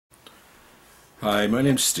Hi, my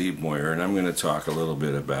name's Steve Moyer, and I'm going to talk a little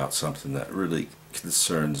bit about something that really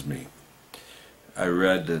concerns me. I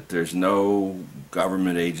read that there's no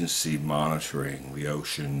government agency monitoring the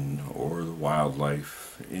ocean or the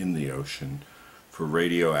wildlife in the ocean for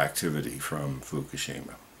radioactivity from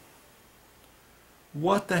Fukushima.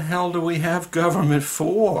 What the hell do we have government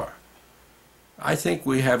for? I think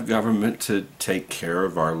we have government to take care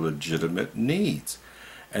of our legitimate needs.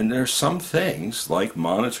 And there's some things like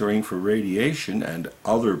monitoring for radiation and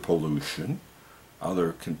other pollution,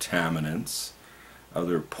 other contaminants,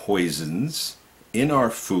 other poisons in our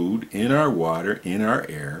food, in our water, in our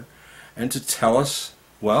air, and to tell us,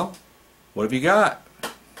 well, what have you got?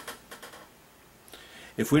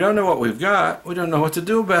 If we don't know what we've got, we don't know what to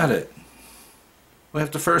do about it. We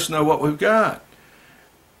have to first know what we've got.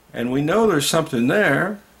 And we know there's something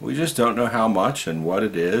there. We just don't know how much and what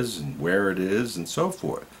it is and where it is and so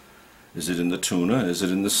forth. Is it in the tuna? Is it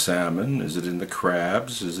in the salmon? Is it in the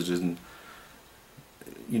crabs? Is it in,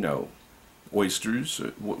 oysters?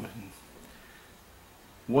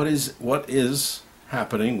 What is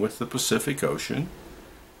happening with the Pacific Ocean?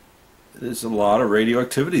 There's a lot of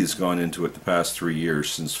radioactivity that's gone into it the past 3 years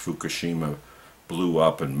since Fukushima blew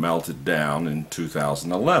up and melted down in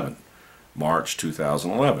 2011. March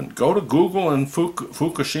 2011. Go to Google and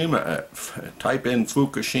Fukushima, type in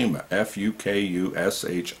Fukushima,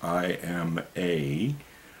 Fukushima,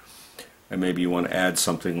 and maybe you want to add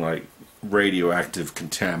something like radioactive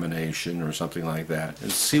contamination or something like that,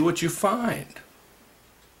 and see what you find.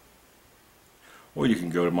 Or you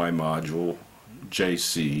can go to my module,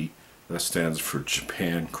 JC, that stands for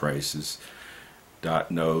Japan Crisis,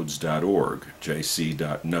 .nodes.org,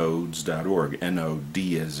 jc.nodes.org,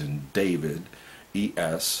 N-O-D as in David,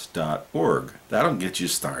 es.org. That'll get you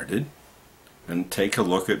started. And take a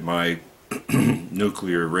look at my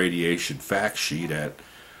nuclear radiation fact sheet at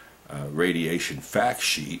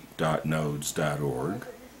radiationfactsheet.nodes.org.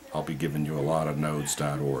 I'll be giving you a lot of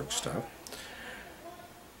nodes.org stuff.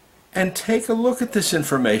 And take a look at this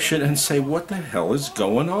information and say, what the hell is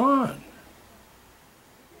going on?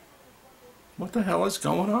 What the hell is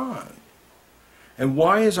going on? And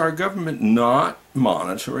why is our government not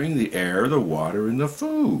monitoring the air, the water, and the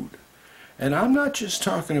food? And I'm not just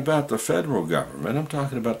talking about the federal government. I'm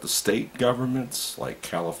talking about the state governments like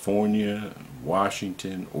California,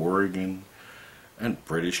 Washington, Oregon, and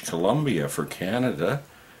British Columbia for Canada,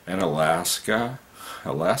 and Alaska.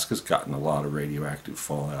 Alaska's gotten a lot of radioactive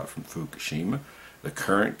fallout from Fukushima. The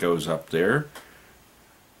current goes up there,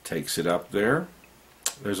 takes it up there.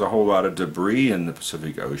 There's a whole lot of debris in the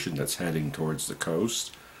Pacific Ocean that's heading towards the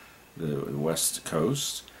coast, the west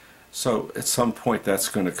coast. So at some point that's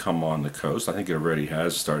going to come on the coast. I think it already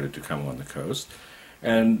has started to come on the coast.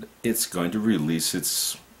 And it's going to release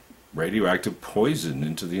its radioactive poison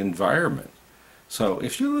into the environment. So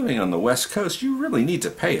if you're living on the west coast, you really need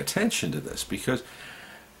to pay attention to this, because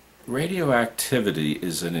radioactivity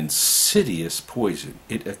is an insidious poison.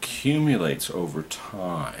 It accumulates over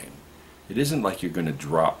time. It isn't like you're going to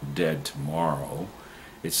drop dead tomorrow.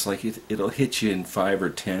 It's like it'll hit you in 5 or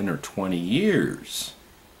 10 or 20 years.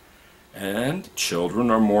 And children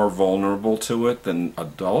are more vulnerable to it than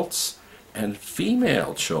adults, and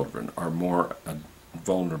female children are more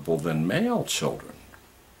vulnerable than male children.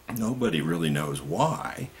 Nobody really knows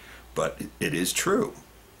why, but it is true.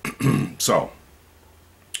 So,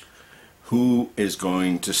 who is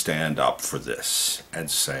going to stand up for this and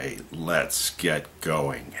say, let's get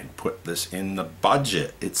going and put this in the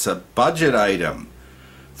budget? It's a budget item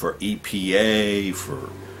for EPA, for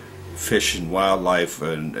Fish and Wildlife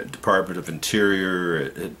and Department of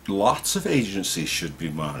Interior. Lots of agencies should be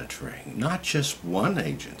monitoring, not just one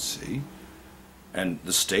agency, and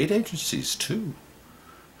the state agencies too.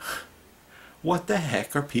 What the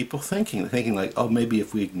heck are people thinking? They're thinking like, oh, maybe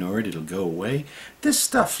if we ignore it, it'll go away. This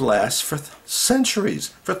stuff lasts for centuries,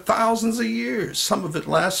 for thousands of years. Some of it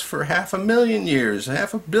lasts for 500,000 years,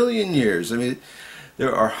 500 million years. I mean,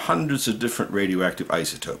 there are hundreds of different radioactive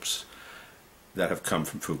isotopes that have come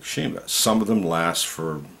from Fukushima. Some of them last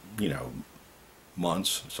for,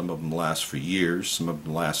 months. Some of them last for years. Some of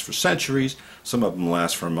them last for centuries. Some of them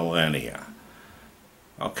last for millennia.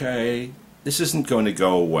 Okay? This isn't going to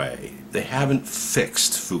go away. They haven't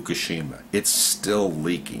fixed Fukushima. It's still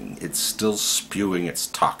leaking. It's still spewing its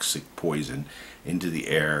toxic poison into the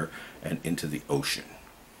air and into the ocean.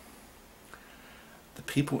 The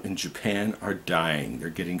people in Japan are dying. They're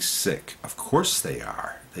getting sick. Of course they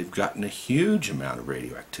are. They've gotten a huge amount of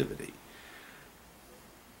radioactivity.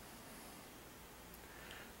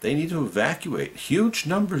 They need to evacuate. Huge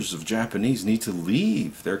numbers of Japanese need to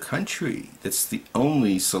leave their country. That's the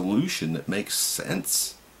only solution that makes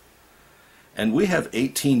sense. And we have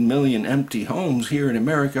 18 million empty homes here in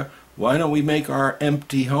America. Why don't we make our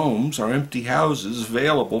empty homes, our empty houses,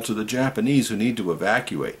 available to the Japanese who need to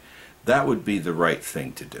evacuate? That would be the right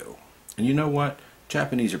thing to do. And you know what?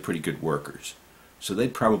 Japanese are pretty good workers, so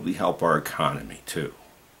they'd probably help our economy too.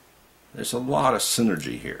 There's a lot of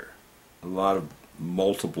synergy here, a lot of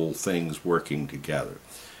multiple things working together.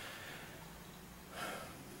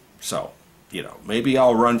 So, maybe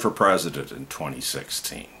I'll run for president in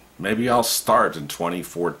 2016. Maybe I'll start in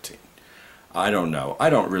 2014. I don't know.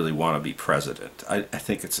 I don't really want to be president. I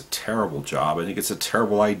think it's a terrible job. I think it's a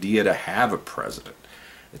terrible idea to have a president.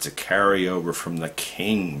 It's a carryover from the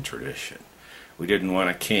king tradition. We didn't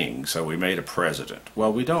want a king, so we made a president.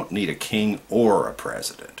 Well, we don't need a king or a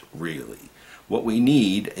president, really. What we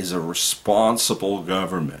need is a responsible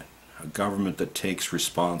government, a government that takes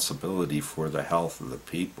responsibility for the health of the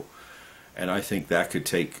people. And I think that could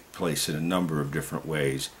take place in a number of different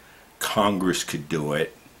ways. Congress could do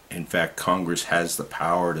it. In fact, Congress has the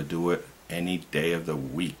power to do it any day of the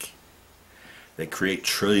week. They create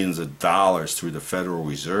trillions of dollars through the Federal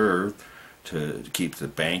Reserve to keep the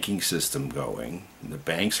banking system going. The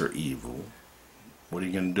banks are evil. What are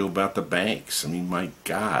you going to do about the banks? I mean, my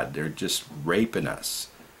God, they're just raping us.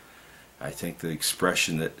 I think the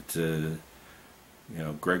expression that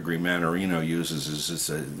Gregory Mannarino uses is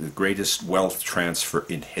the greatest wealth transfer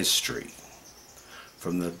in history,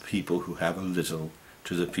 from the people who have a little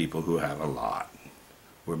to the people who have a lot.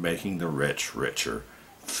 We're making the rich richer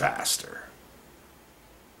faster.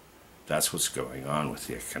 That's what's going on with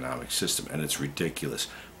the economic system, and it's ridiculous.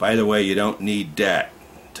 By the way, you don't need debt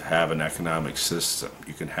to have an economic system.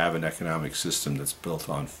 You can have an economic system that's built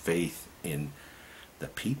on faith in the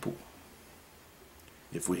people.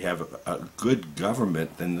 If we have a good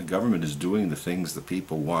government, then the government is doing the things the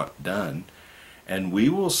people want done, and we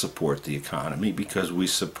will support the economy because we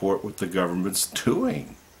support what the government's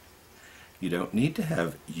doing. You don't need to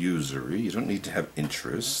have usury. You don't need to have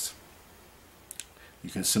interest. You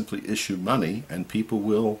can simply issue money and people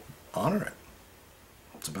will honor it.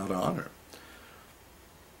 It's about honor.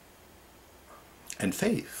 And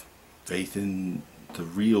faith. Faith in the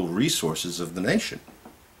real resources of the nation,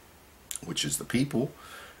 which is the people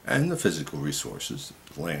and the physical resources,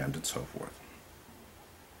 land and so forth.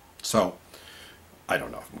 So, I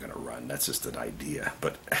don't know if I'm going to run. That's just an idea.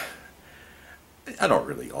 But I don't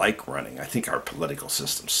really like running. I think our political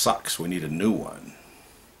system sucks. We need a new one.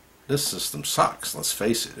 This system sucks, let's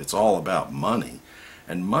face it. It's all about money,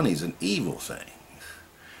 and money's an evil thing.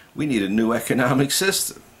 We need a new economic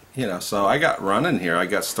system. So I got running here. I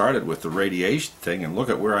got started with the radiation thing, and look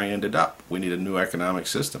at where I ended up. We need a new economic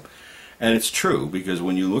system. And it's true, because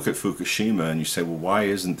when you look at Fukushima and you say, well, why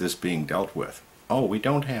isn't this being dealt with? Oh, we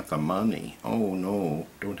don't have the money. Oh, no,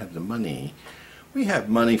 don't have the money. We have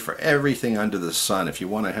money for everything under the sun. If you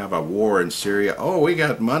want to have a war in Syria, oh, we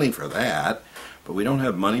got money for that. But we don't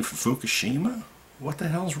have money for Fukushima? What the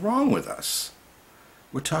hell's wrong with us?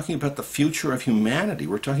 We're talking about the future of humanity.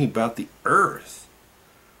 We're talking about the earth.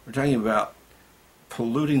 We're talking about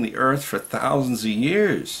polluting the earth for thousands of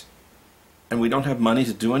years. And we don't have money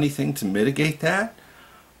to do anything to mitigate that?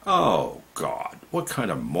 Oh, God, what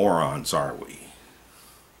kind of morons are we?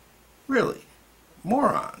 Really,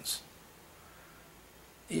 morons.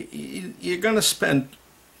 You're going to spend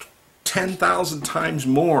 10,000 times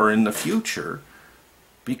more in the future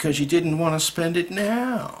because you didn't want to spend it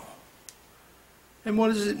now. And what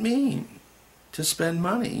does it mean to spend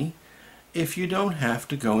money if you don't have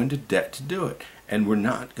to go into debt to do it? And we're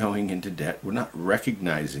not going into debt. We're not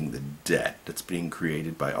recognizing the debt that's being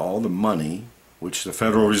created by all the money which the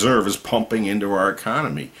Federal Reserve is pumping into our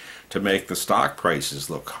economy to make the stock prices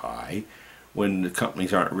look high when the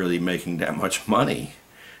companies aren't really making that much money.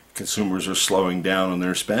 Consumers are slowing down on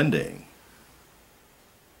their spending.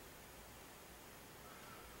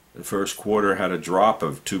 The first quarter had a drop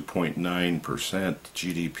of 2.9%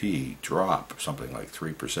 GDP drop, something like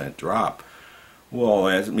 3% drop. Well,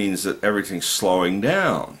 that means that everything's slowing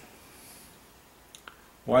down.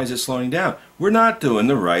 Why is it slowing down? We're not doing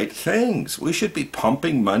the right things. We should be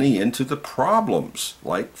pumping money into the problems,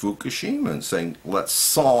 like Fukushima, and saying, let's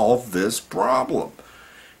solve this problem.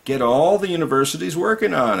 Get all the universities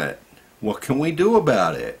working on it. What can we do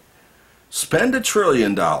about it? Spend $1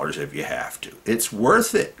 trillion if you have to. It's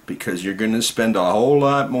worth it because you're going to spend a whole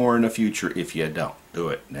lot more in the future if you don't do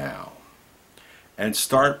it now. And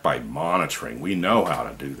start by monitoring. We know how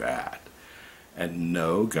to do that. And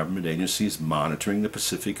no government agency is monitoring the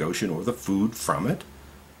Pacific Ocean or the food from it.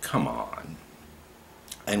 Come on.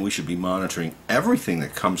 And we should be monitoring everything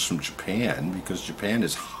that comes from Japan because Japan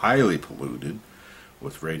is highly polluted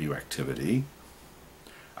with radioactivity.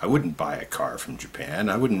 I wouldn't buy a car from Japan.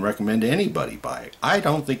 I wouldn't recommend anybody buy it. I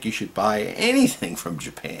don't think you should buy anything from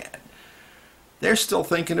Japan. They're still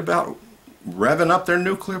thinking about revving up their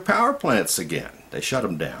nuclear power plants again. They shut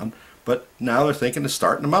them down, but now they're thinking of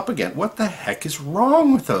starting them up again. What the heck is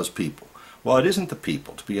wrong with those people? Well, it isn't the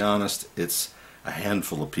people. To be honest, it's a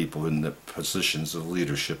handful of people in the positions of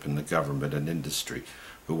leadership in the government and industry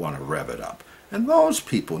who want to rev it up. And those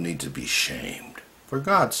people need to be shamed. For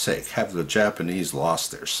God's sake, have the Japanese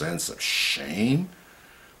lost their sense of shame?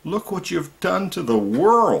 Look what you've done to the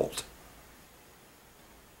world.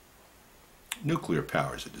 Nuclear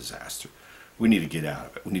power is a disaster. We need to get out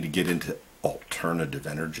of it. We need to get into alternative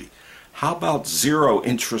energy. How about zero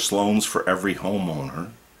interest loans for every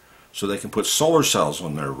homeowner so they can put solar cells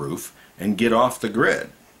on their roof and get off the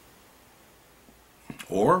grid?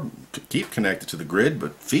 Or keep connected to the grid,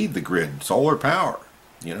 but feed the grid solar power,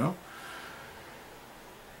 you know?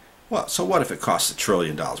 Well, so what if it costs $1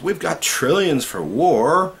 trillion? We've got trillions for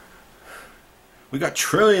war. We've got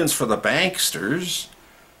trillions for the banksters.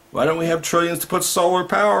 Why don't we have trillions to put solar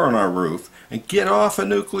power on our roof and get off of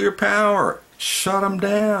nuclear power? Shut them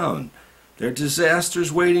down. There are disasters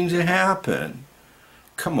waiting to happen.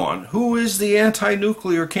 Come on, who is the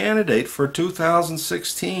anti-nuclear candidate for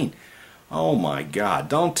 2016? Oh my God,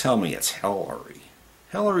 don't tell me it's Hillary.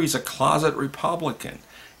 Hillary's a closet Republican.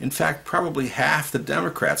 In fact, probably half the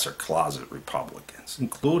Democrats are closet Republicans,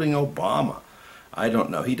 including Obama. I don't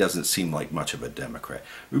know. He doesn't seem like much of a Democrat.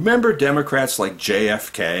 Remember Democrats like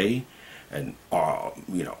JFK and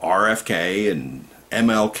RFK and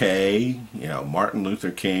MLK, Martin Luther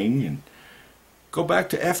King, and go back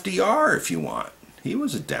to FDR if you want. He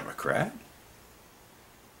was a Democrat.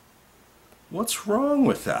 What's wrong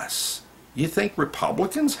with us? You think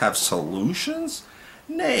Republicans have solutions?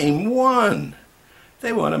 Name one.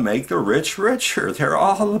 They want to make the rich richer. They're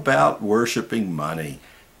all about worshiping money.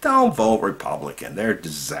 Don't vote Republican. They're a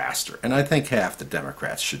disaster. And I think half the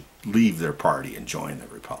Democrats should leave their party and join the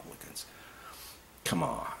Republicans. Come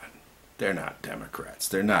on. They're not Democrats.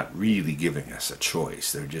 They're not really giving us a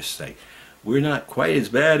choice. They're just saying, we're not quite as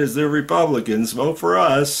bad as the Republicans. Vote for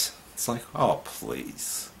us. It's like, oh,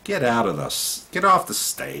 please. Get out of this. Get off the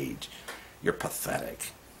stage. You're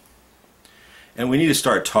pathetic. And we need to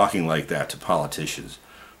start talking like that to politicians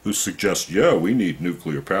who suggest, yeah, we need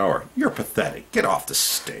nuclear power. You're pathetic. Get off the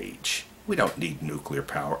stage. We don't need nuclear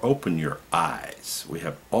power. Open your eyes. We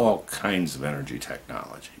have all kinds of energy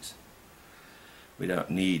technologies. We don't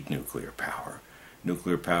need nuclear power.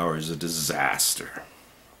 Nuclear power is a disaster.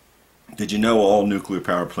 Did you know all nuclear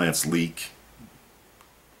power plants leak?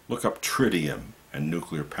 Look up tritium and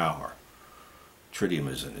nuclear power. Tritium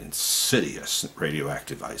is an insidious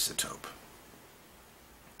radioactive isotope.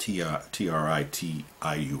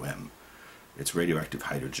 Tritium. It's radioactive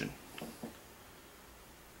hydrogen.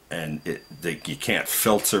 And you can't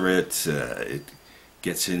filter it. It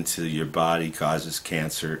gets into your body, causes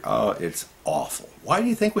cancer. Oh, it's awful. Why do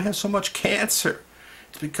you think we have so much cancer?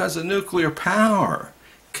 It's because of nuclear power.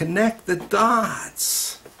 Connect the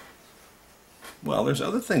dots. Well, there's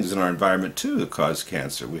other things in our environment too that cause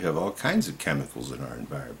cancer. We have all kinds of chemicals in our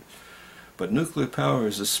environment. But nuclear power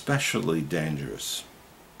is especially dangerous.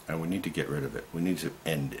 And we need to get rid of it. We need to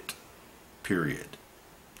end it. Period.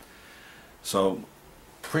 So,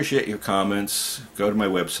 appreciate your comments. Go to my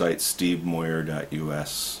website,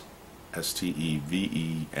 stevemoyer.us,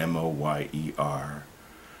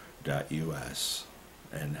 STEVEMOYER.us,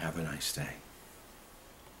 and have a nice day.